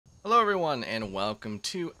Hello everyone, and welcome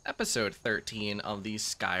to episode 13 of the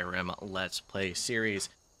Skyrim Let's Play series.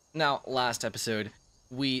 Now, last episode,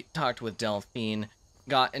 we talked with Delphine,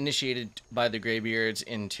 got initiated by the Greybeards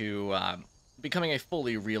into becoming a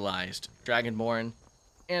fully realized Dragonborn,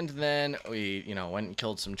 and then we, went and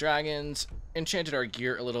killed some dragons, enchanted our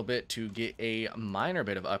gear a little bit to get a minor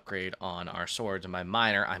bit of upgrade on our swords, and by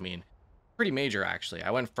minor, I mean pretty major actually.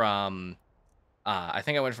 I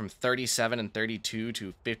think I went from 37 and 32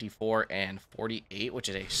 to 54 and 48, which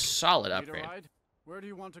is a solid upgrade. Where do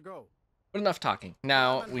you want to go? But enough talking.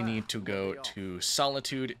 Now we need to go to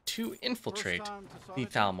Solitude to infiltrate the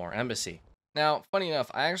Thalmor embassy. Now, funny enough,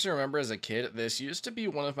 I actually remember as a kid, this used to be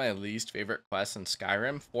one of my least favorite quests in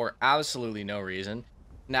Skyrim for absolutely no reason.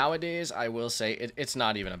 Nowadays, I will say it's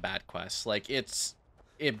not even a bad quest. Like,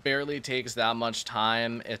 it barely takes that much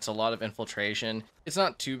time. It's a lot of infiltration. It's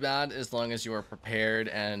not too bad as long as you are prepared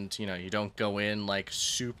and, you don't go in like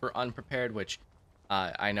super unprepared, which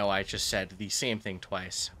I know I just said the same thing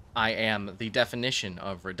twice. I am the definition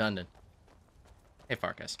of redundant. Hey,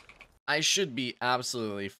 Farkas. I should be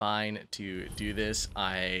absolutely fine to do this.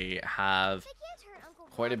 I have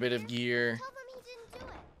quite a bit of gear.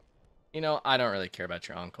 I don't really care about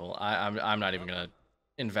your uncle. I'm not even going to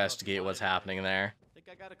investigate what's happening there.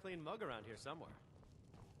 I got a clean mug around here somewhere.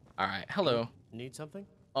 Alright, hello. Need something?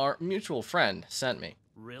 Our mutual friend sent me.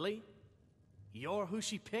 Really? You're who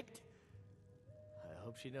she picked? I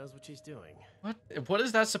hope she knows what she's doing. What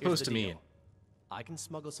is that supposed to mean? I can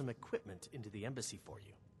smuggle some equipment into the embassy for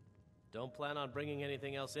you. Don't plan on bringing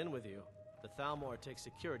anything else in with you. The Thalmor takes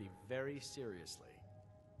security very seriously.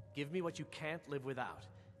 Give me what you can't live without,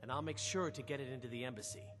 and I'll make sure to get it into the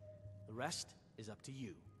embassy. The rest is up to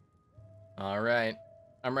you. Alright.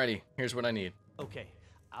 I'm ready. Here's what I need. Okay,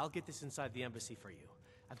 I'll get this inside the embassy for you.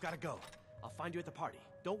 I've got to go. I'll find you at the party.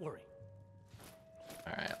 Don't worry.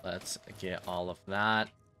 Alright, let's get all of that.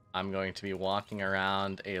 I'm going to be walking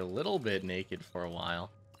around a little bit naked for a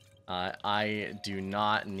while. I do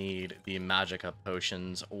not need the Magicka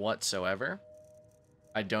potions whatsoever.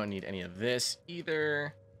 I don't need any of this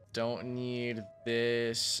either. Don't need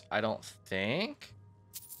this, I don't think.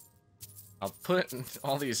 I'll put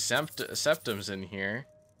all these septums in here.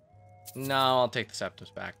 No, I'll take the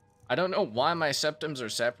septums back. I don't know why my septums are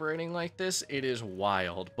separating like this. It is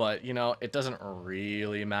wild, but, it doesn't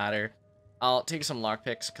really matter. I'll take some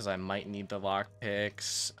lockpicks because I might need the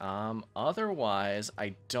lockpicks. Otherwise,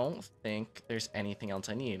 I don't think there's anything else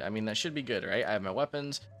I need. I mean, that should be good, right? I have my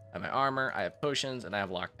weapons, I have my armor, I have potions, and I have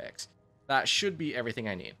lockpicks. That should be everything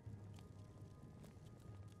I need.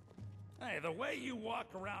 Hey, the way you walk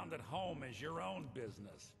around at home is your own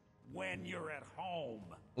business. When you're at home.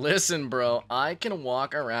 Listen, bro, I can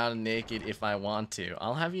walk around naked if I want to.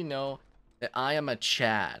 I'll have you know that I am a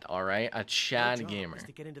Chad, alright? A Chad gamer.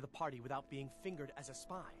 To get into the party without being fingered as a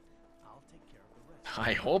spy. I'll take care of the rest.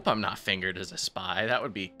 I hope I'm not fingered as a spy. That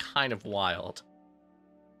would be kind of wild.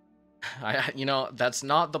 That's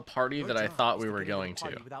not the party that I thought we were going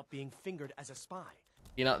to. Without being fingered as a spy.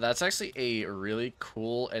 That's actually a really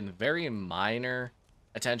cool and very minor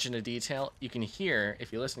attention to detail. You can hear,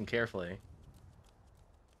 if you listen carefully,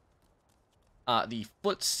 the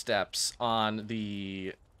footsteps on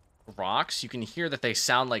the rocks. You can hear that they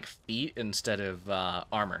sound like feet instead of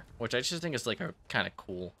armor, which I just think is like a kind of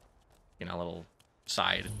cool, little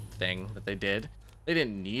side thing that they did. They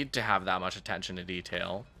didn't need to have that much attention to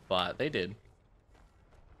detail, but they did.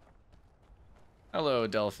 Hello,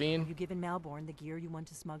 Delphine. Have you given Malborn the gear you want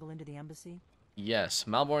to smuggle into the embassy? Yes,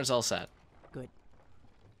 Malborn's all set. Good.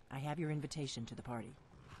 I have your invitation to the party.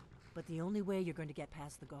 But the only way you're going to get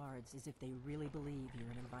past the guards is if they really believe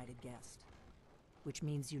you're an invited guest. Which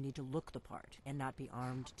means you need to look the part and not be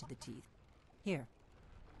armed to the teeth. Here,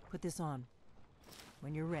 put this on.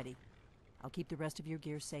 When you're ready, I'll keep the rest of your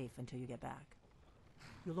gear safe until you get back.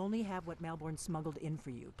 You'll only have what Malborn smuggled in for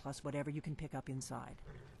you, plus whatever you can pick up inside.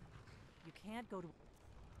 You can't go to...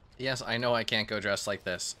 Yes, I know I can't go dressed like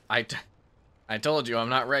this. I told you I'm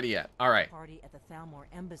not ready yet. All right. Party at the Thalmor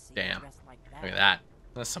embassy. Damn. Dressed like that. Look at that.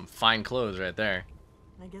 That's some fine clothes right there.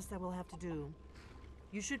 I guess that will have to do.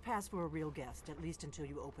 You should pass for a real guest, at least until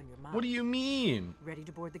you open your mouth. What do you mean? Ready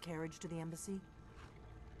to board the carriage to the embassy?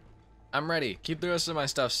 I'm ready. Keep the rest of my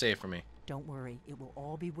stuff safe for me. Don't worry. It will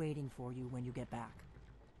all be waiting for you when you get back.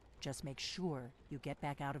 Just make sure you get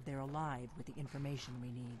back out of there alive with the information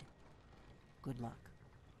we need. Good luck.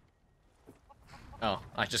 Oh,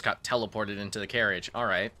 I just got teleported into the carriage. All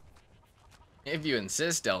right. If you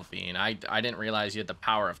insist, Delphine. I didn't realize you had the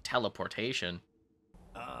power of teleportation.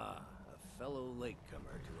 Ah, a fellow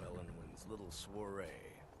latecomer to Ellenwyn's little soiree.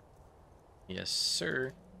 Yes,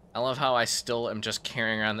 sir. I love how I still am just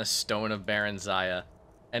carrying around the Stone of Baron Zaya,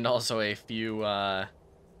 and also a few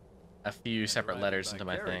separate letters into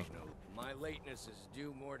my thing. My lateness is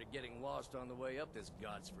due more to getting lost on the way up this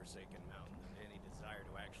god's-forsaken mountain than any desire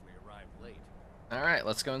to actually arrive late. All right,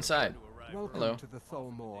 let's go inside. Welcome Hello. to the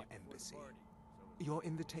Thalmor Embassy. Your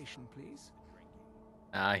invitation, please.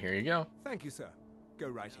 Here you go. Thank you, sir. Go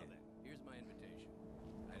right in. Here's my invitation.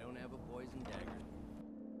 I don't have a poison dagger.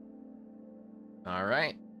 All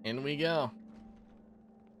right, in we go.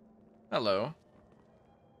 Hello.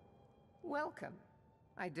 Welcome.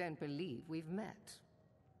 I don't believe we've met.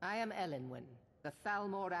 I am Elenwen, the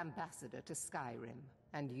Thalmor ambassador to Skyrim.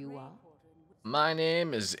 And you are? My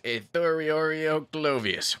name is Aethoriorio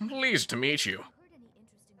Glovius. Pleased to meet you.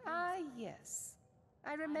 Ah, yes.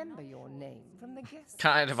 I remember your name from the guest.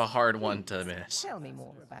 Kind of a hard one to miss. Tell me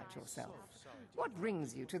more about yourself. What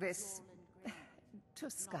brings you to this... to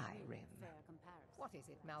Skyrim? What is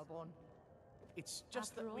it, Malborn? It's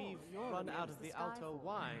just that we've run out of the Alto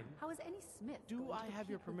wine. How is any smith? Do I have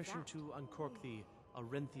your permission to uncork the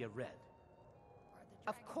Arinthia Red?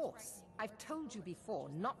 Of course. I've told you before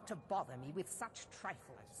not to bother me with such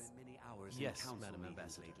trifles. Yes, Madam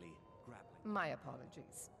Ambassador. My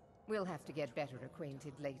apologies. We'll have to get better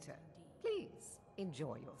acquainted later. Please,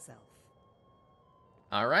 enjoy yourself.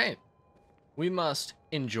 All right. We must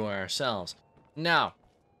enjoy ourselves. Now,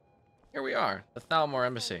 here we are, the Thalmor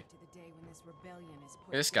Embassy.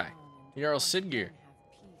 This guy, Jarl Siggeir.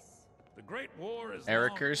 The Great War is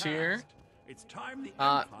Eriker's long here. past. It's time the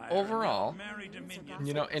Empire Overall, and its merry dominions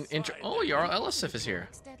you know, decide Jarl Elisif is here.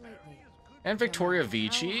 And Victoria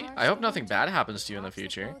Vici. I hope nothing bad happens to you in the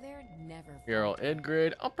future. Jarl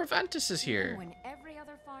Idgrid. Oh, Preventus is here.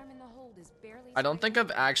 I don't think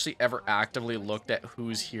I've actually ever actively looked at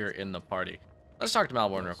who's here in the party. Let's talk to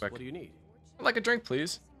Malborn real quick. What do you need? I'd like a drink,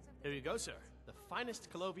 please. Here you go, sir. The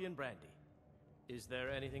finest Colovian brandy. Is there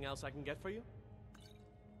anything else I can get for you?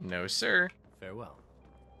 No, sir. Farewell.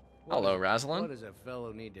 Hello, What Razalin. does a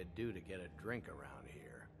fellow need to do to get a drink around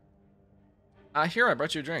here? Here, I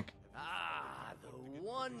brought you a drink. Ah, the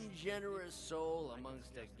one generous soul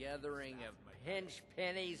amongst a gathering of pinch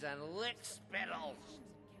pennies and lick spittles.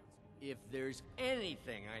 If there's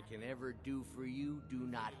anything I can ever do for you, do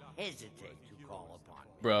not hesitate to call upon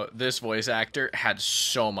me. Bro, this voice actor had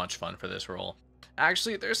so much fun for this role.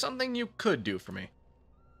 Actually, there's something you could do for me.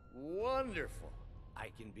 Wonderful. I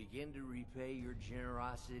can begin to repay your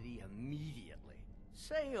generosity immediately.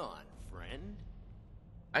 Say on, friend.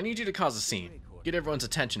 I need you to cause a scene. Get everyone's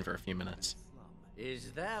attention for a few minutes.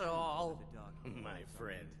 Is that all? My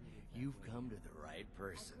friend, you've come to the right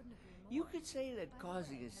person. You could say that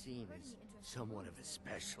causing a scene is somewhat of a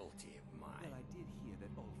specialty of mine.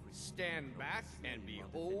 Stand back and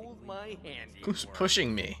behold my handiwork. Who's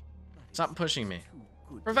pushing me? Stop pushing me.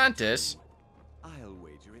 Preventus. I'll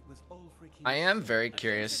wager it was I am very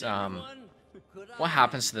curious, what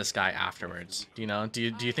happens to this guy afterwards? Do you know? Do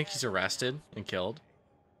you think he's arrested and killed?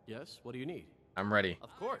 Yes, what do you need? I'm ready.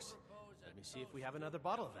 Of course. Let me see if we have another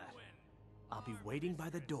bottle of that. I'll be waiting by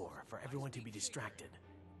the door for everyone to be distracted.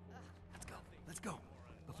 Let's go,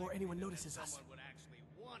 before anyone notices us.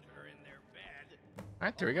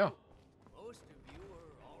 Alright, there we go.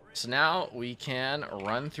 So now we can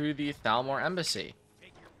run through the Thalmor Embassy.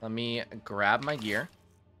 Let me grab my gear.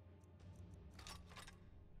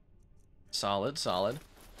 Solid, solid.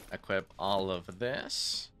 Equip all of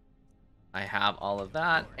this. I have all of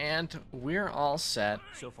that, and we're all set.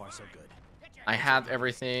 So far, so good. I have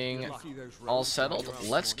everything all settled.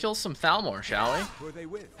 Let's kill some Thalmor, shall we? Who are they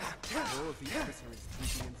with? More of the emissaries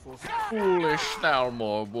treaty enforcers. Foolish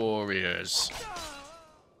Thalmor warriors.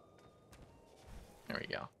 There we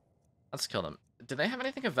go. Let's kill them. Do they have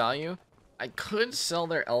anything of value? I could sell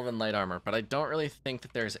their Elven Light Armor, but I don't really think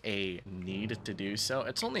that there's a need to do so.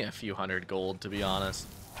 It's only a few hundred gold, to be honest.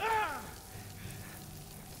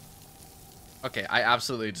 Okay, I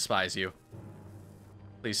absolutely despise you.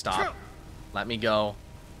 Please stop. Let me go.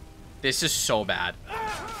 This is so bad.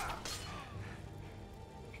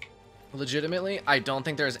 Legitimately, I don't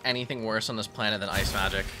think there's anything worse on this planet than ice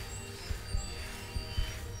magic.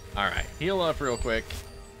 Alright, heal up real quick.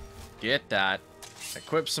 Get that.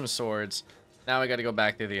 Equip some swords. Now we gotta go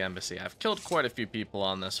back to the embassy. I've killed quite a few people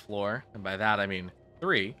on this floor. And by that, I mean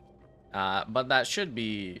 3. But that should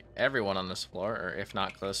be everyone on this floor, or if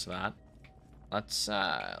not close to that.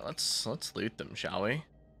 Let's loot them, shall we?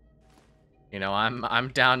 You know, I'm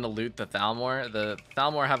down to loot the Thalmor. The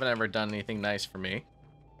Thalmor haven't ever done anything nice for me.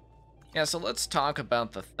 Yeah, so let's talk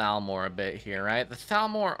about the Thalmor a bit here, right? The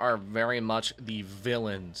Thalmor are very much the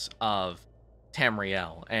villains of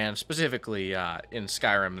Tamriel, and specifically in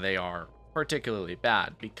Skyrim, they are particularly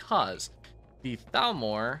bad, because the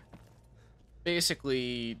Thalmor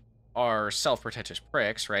basically are self-pretentious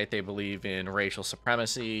pricks, right? They believe in racial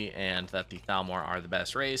supremacy and that the Thalmor are the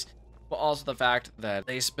best race, but also the fact that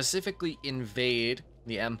they specifically invade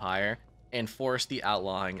the Empire and force the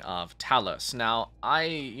outlawing of Talos. Now,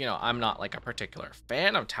 I'm not like a particular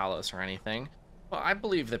fan of Talos or anything, but I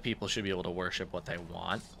believe that people should be able to worship what they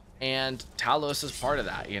want, and Talos is part of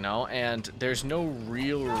that, and there's no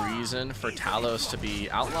real reason for Talos to be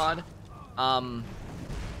outlawed.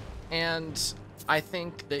 And I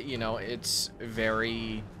think that, it's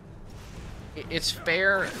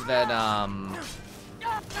fair that,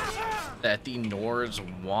 that the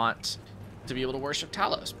Nords want to be able to worship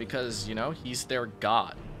Talos because, he's their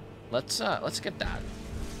god. Let's get that.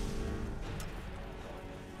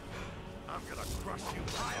 I'm gonna crush you.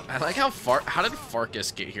 I like how did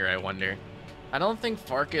Farkas get here, I wonder? I don't think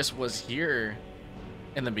Farkas was here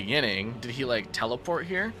in the beginning. Did he like teleport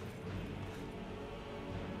here?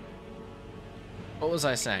 What was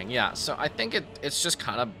I saying? Yeah, so I think it's just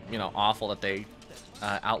kind of, awful that they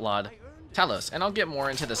outlawed Talos. And I'll get more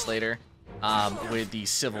into this later with the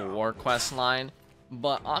Civil War quest line.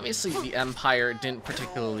 But obviously the Empire didn't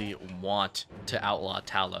particularly want to outlaw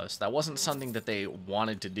Talos. That wasn't something that they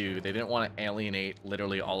wanted to do. They didn't want to alienate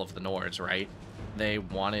literally all of the Nords, right? They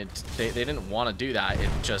didn't want to do that. It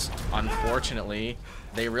just, unfortunately,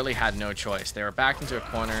 they really had no choice. They were backed into a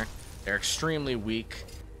corner. They're extremely weak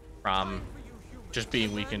from just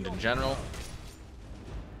being weakened in general.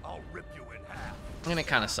 I'll rip you in half. And it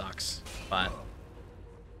kind of sucks, but...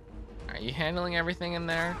 Are you handling everything in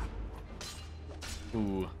there?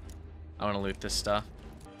 Ooh, I want to loot this stuff.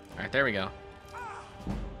 Alright, there we go.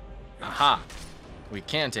 Aha! We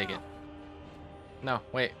can take it. No,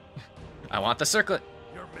 wait. I want the circlet.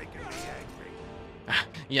 You're making me angry.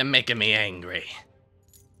 You're making me angry.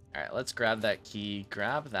 Alright, let's grab that key.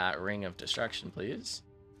 Grab that ring of destruction, please.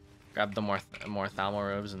 Grab the more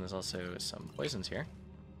Thalmor robes, and there's also some poisons here.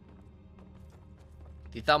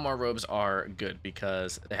 The Thalmor robes are good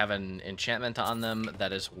because they have an enchantment on them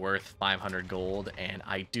that is worth 500 gold, and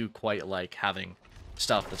I do quite like having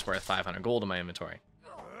stuff that's worth 500 gold in my inventory.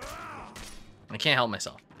 I can't help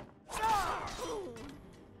myself.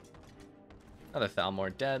 Another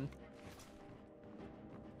Thalmor dead.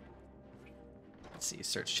 Let's see,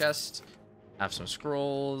 search chest. Have some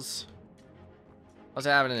scrolls. What's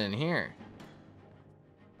happening in here?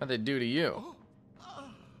 What'd they do to you?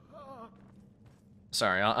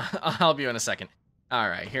 Sorry, I'll help you in a second.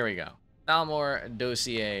 Alright, here we go. Thalmor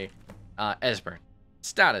dossier, Esbern.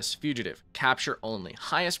 Status, fugitive. Capture only.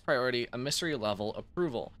 Highest priority, a mystery level,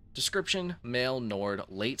 approval. Description, male Nord,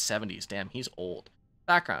 late 70s. Damn, he's old.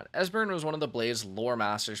 Background, Esbern was one of the Blade's lore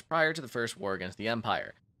masters prior to the First War against the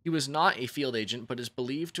Empire. He was not a field agent, but is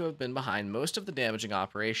believed to have been behind most of the damaging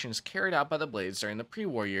operations carried out by the Blades during the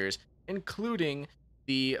pre-war years, including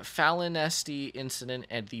the Falinesti incident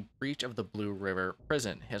and the breach of the Blue River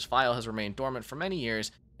prison. His file has remained dormant for many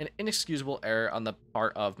years, an inexcusable error on the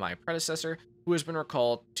part of my predecessor, who has been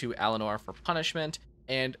recalled to Alinor for punishment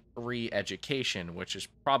and re-education, which is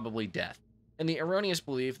probably death, and the erroneous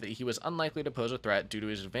belief that he was unlikely to pose a threat due to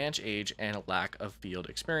his advanced age and lack of field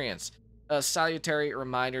experience. A salutary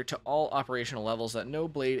reminder to all operational levels that no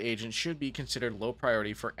Blade agent should be considered low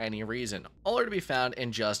priority for any reason. All are to be found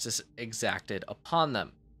and justice exacted upon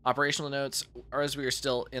them. Operational notes are, as we are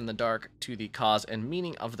still in the dark to the cause and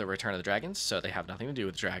meaning of the return of the dragons, so they have nothing to do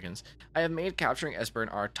with dragons. I have made capturing Esbern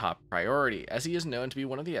our top priority, as he is known to be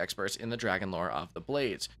one of the experts in the dragon lore of the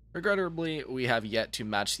Blades. Regrettably, we have yet to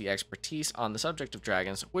match the expertise on the subject of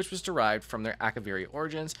dragons, which was derived from their Akaviri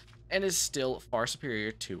origins, and is still far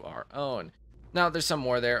superior to our own. Now, there's some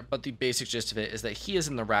more there, but the basic gist of it is that he is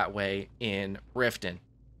in the Ratway in Riften.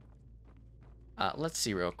 Let's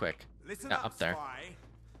see real quick. Listen up there. Spy.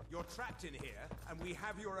 You're trapped in here, and we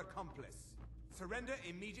have your accomplice. Surrender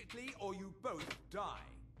immediately, or you both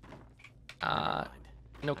die.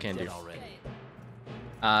 No can do.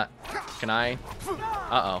 Can I?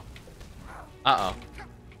 Uh-oh. Uh-oh.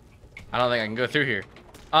 I don't think I can go through here.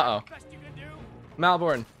 Uh-oh.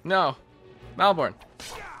 Malborn, no. Malborn.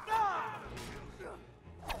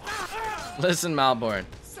 Listen, Malborn.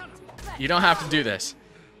 You don't have to do this.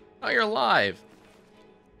 Oh, you're alive.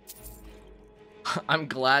 I'm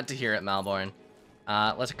glad to hear it, Malborn.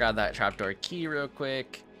 Let's grab that trapdoor key real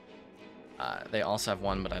quick. They also have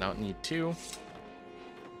one, but I don't need two.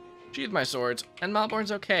 Sheathe my swords, and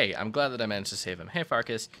Malborn's okay. I'm glad that I managed to save him. Hey,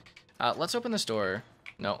 Farkas. Let's open this door.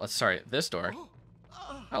 No, this door.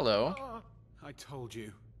 Hello. I told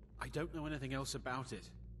you. I don't know anything else about it.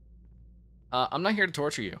 I'm not here to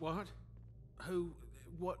torture you. What? Who?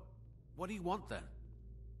 What? What do you want then?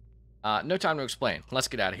 No time to explain. Let's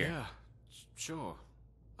get out of here. Yeah, sure.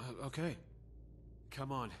 Okay.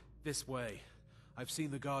 Come on, this way. I've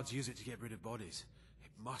seen the guards use it to get rid of bodies.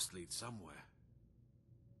 It must lead somewhere.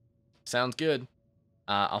 Sounds good.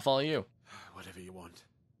 I'll follow you. Whatever you want.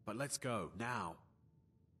 But let's go, now.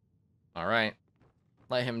 Alright.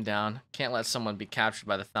 Let him down. Can't let someone be captured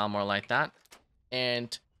by the Thalmor like that.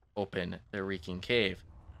 And open the reeking cave.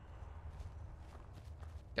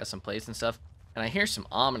 Got some plates and stuff. And I hear some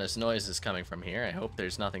ominous noises coming from here. I hope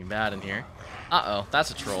there's nothing bad in here. Uh-oh,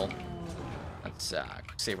 that's a troll. Let's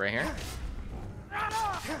save right here.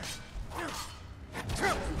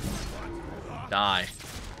 Die.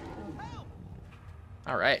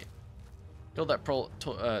 Alright. Killed that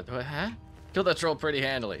Killed that troll pretty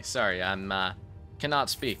handily. Sorry, I'm cannot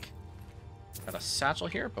speak. Got a satchel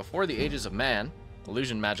here. Before the ages of man,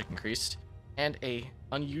 illusion magic increased, and a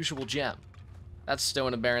unusual gem. That's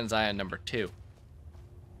Stone of Baron's Eye number 2.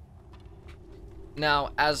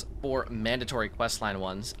 Now, as for mandatory questline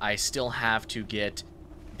ones, I still have to get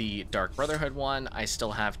the Dark Brotherhood one. I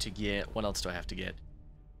still have to get... What else do I have to get?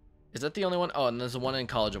 Is that the only one? Oh, and there's the one in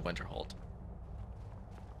College of Winterhold.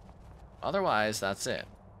 Otherwise, that's it.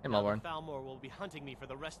 Hey, Melbourne. Thalmor will be hunting me for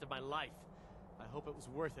the rest of my life. I hope it was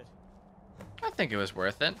worth it. I think it was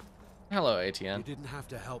worth it. Hello, ATN. You didn't have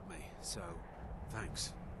to help me, so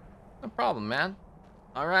thanks. No problem, man.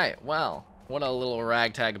 Alright, well, what a little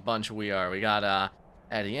ragtag bunch we are. We got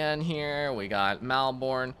Etienne here, we got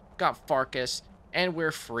Malborn, got Farkas, and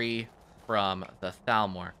we're free from the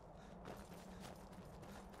Thalmor.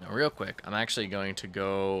 Now, real quick, I'm actually going to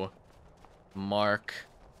go mark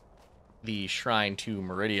the Shrine to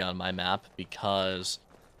Meridia on my map because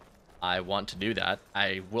I want to do that.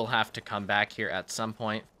 I will have to come back here at some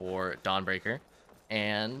point for Dawnbreaker,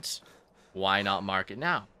 and why not mark it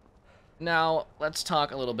now? Now, let's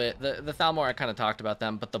talk a little bit. The Thalmor, I kind of talked about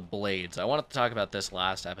them, but the blades. I wanted to talk about this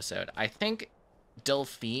last episode. I think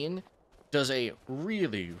Delphine does a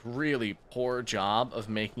really, really poor job of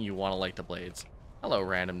making you want to like the blades. Hello,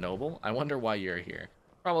 random noble. I wonder why you're here.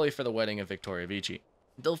 Probably for the wedding of Victoria Vici.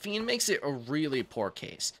 Delphine makes it a really poor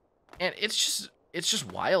case. And it's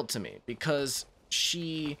just wild to me, because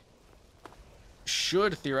she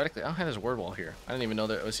should theoretically... Oh, hey, there's a word wall here. I didn't even know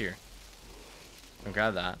that it was here. I'll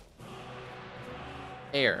grab that.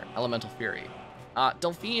 Air, Elemental Fury.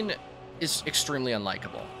 Delphine is extremely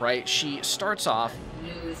unlikable, right? She starts off...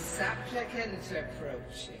 New supplicant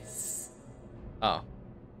approaches. Oh.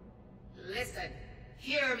 Listen,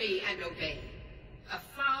 hear me and obey. A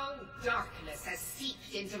foul darkness has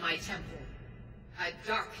seeped into my temple. A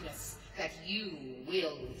darkness that you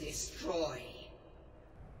will destroy.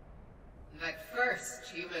 But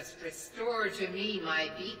first, you must restore to me my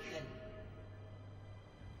beacon.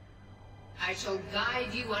 I shall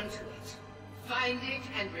guide you unto it. Find it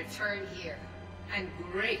and return here, and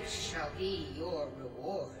great shall be your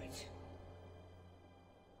reward.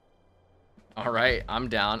 Alright, I'm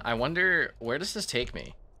down. I wonder, where does this take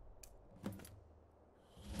me?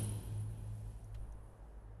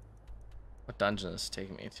 What dungeon is this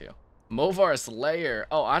taking me to? Movar's Lair.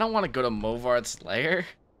 Oh, I don't want to go to Movar's Lair.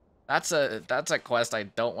 That's a quest I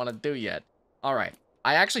don't want to do yet. Alright.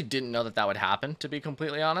 I actually didn't know that that would happen, to be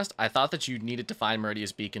completely honest. I thought that you needed to find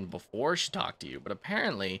Meridia's beacon before she talked to you, but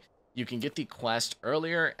apparently you can get the quest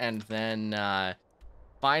earlier and then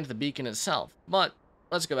find the beacon itself. But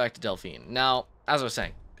let's go back to Delphine. Now, as I was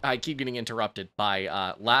saying, I keep getting interrupted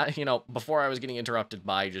by, before I was getting interrupted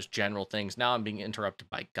by just general things. Now I'm being interrupted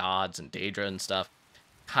by gods and Daedra and stuff.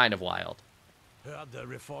 Kind of wild. Heard they're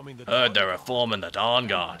reforming the Dawn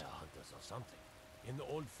Guard. In the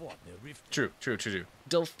old fort, the rift. True.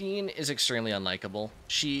 Delphine is extremely unlikable.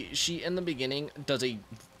 She in the beginning does a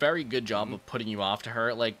very good job of putting you off to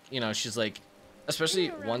her. Like, she's like, especially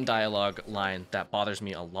one dialogue line that bothers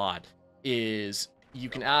me a lot is you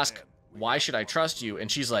can ask, why should I trust you?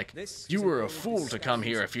 And she's like, you were a fool to come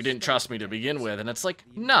here if you didn't trust me to begin with. And it's like,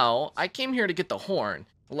 no, I came here to get the horn.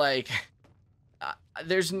 Like,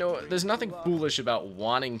 there's nothing foolish about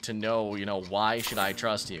wanting to know, why should I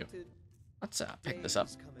trust you? Let's pick this up.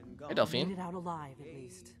 Hey, Delphine. Made it out alive, at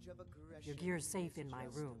least. Your gear's safe in my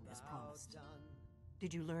room, as promised.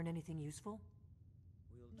 Did you learn anything useful?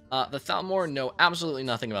 The Thalmor know absolutely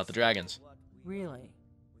nothing about the dragons. Really?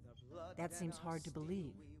 That seems hard to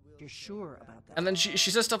believe. You're sure about that? And then she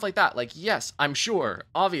says stuff like that, like, yes, I'm sure,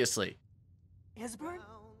 obviously. Esbern?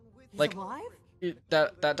 He's like, alive?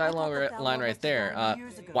 That dialogue line right there.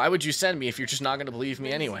 Why would you send me if you're just not going to believe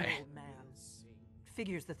me anyway?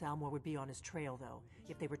 Figures the Thalmor would be on his trail, though,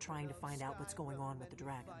 if they were trying to find out what's going on with the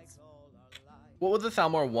dragons. What would the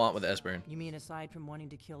Thalmor want with Esbern? You mean aside from wanting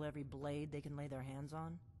to kill every blade they can lay their hands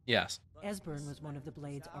on? Yes. Esbern was one of the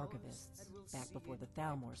Blade's archivists, back before the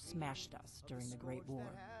Thalmor smashed us during the Great War.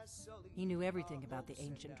 He knew everything about the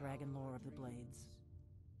ancient dragon lore of the Blades.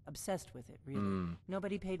 Obsessed with it, really.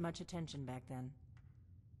 Nobody paid much attention back then.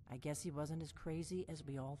 I guess he wasn't as crazy as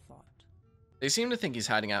we all thought. They seem to think he's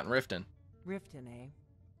hiding out in Riften. Riften, eh?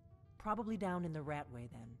 Probably down in the Ratway,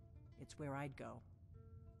 then. It's where I'd go.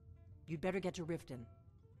 You'd better get to Riften.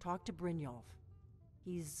 Talk to Brynjolf.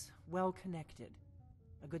 He's well-connected.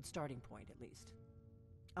 A good starting point, at least.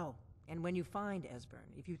 Oh, and when you find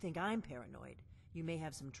Esbern, if you think I'm paranoid, you may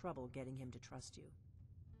have some trouble getting him to trust you.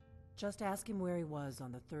 Just ask him where he was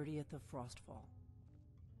on the 30th of Frostfall.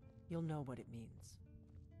 You'll know what it means.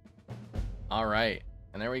 Alright,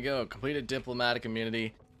 and there we go. Completed diplomatic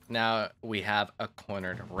immunity. Now we have a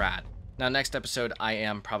cornered rat. Now, next episode, I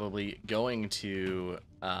am probably going to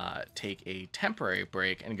take a temporary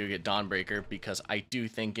break and go get Dawnbreaker, because I do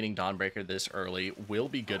think getting Dawnbreaker this early will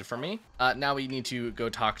be good for me. Now we need to go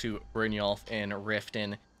talk to Brynjolf in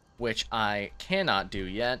Riften, which I cannot do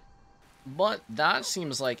yet. But that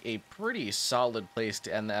seems like a pretty solid place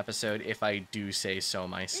to end the episode, if I do say so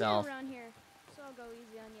myself. You're around here, so I'll go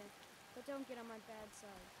easy on you. But don't get on my bad side.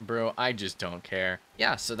 Bro, I just don't care.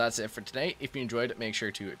 Yeah, so that's it for today. If you enjoyed, make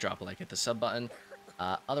sure to drop a like, hit the sub button.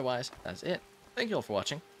 Otherwise, that's it. Thank you all for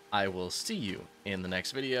watching. I will see you in the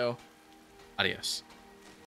next video. Adios.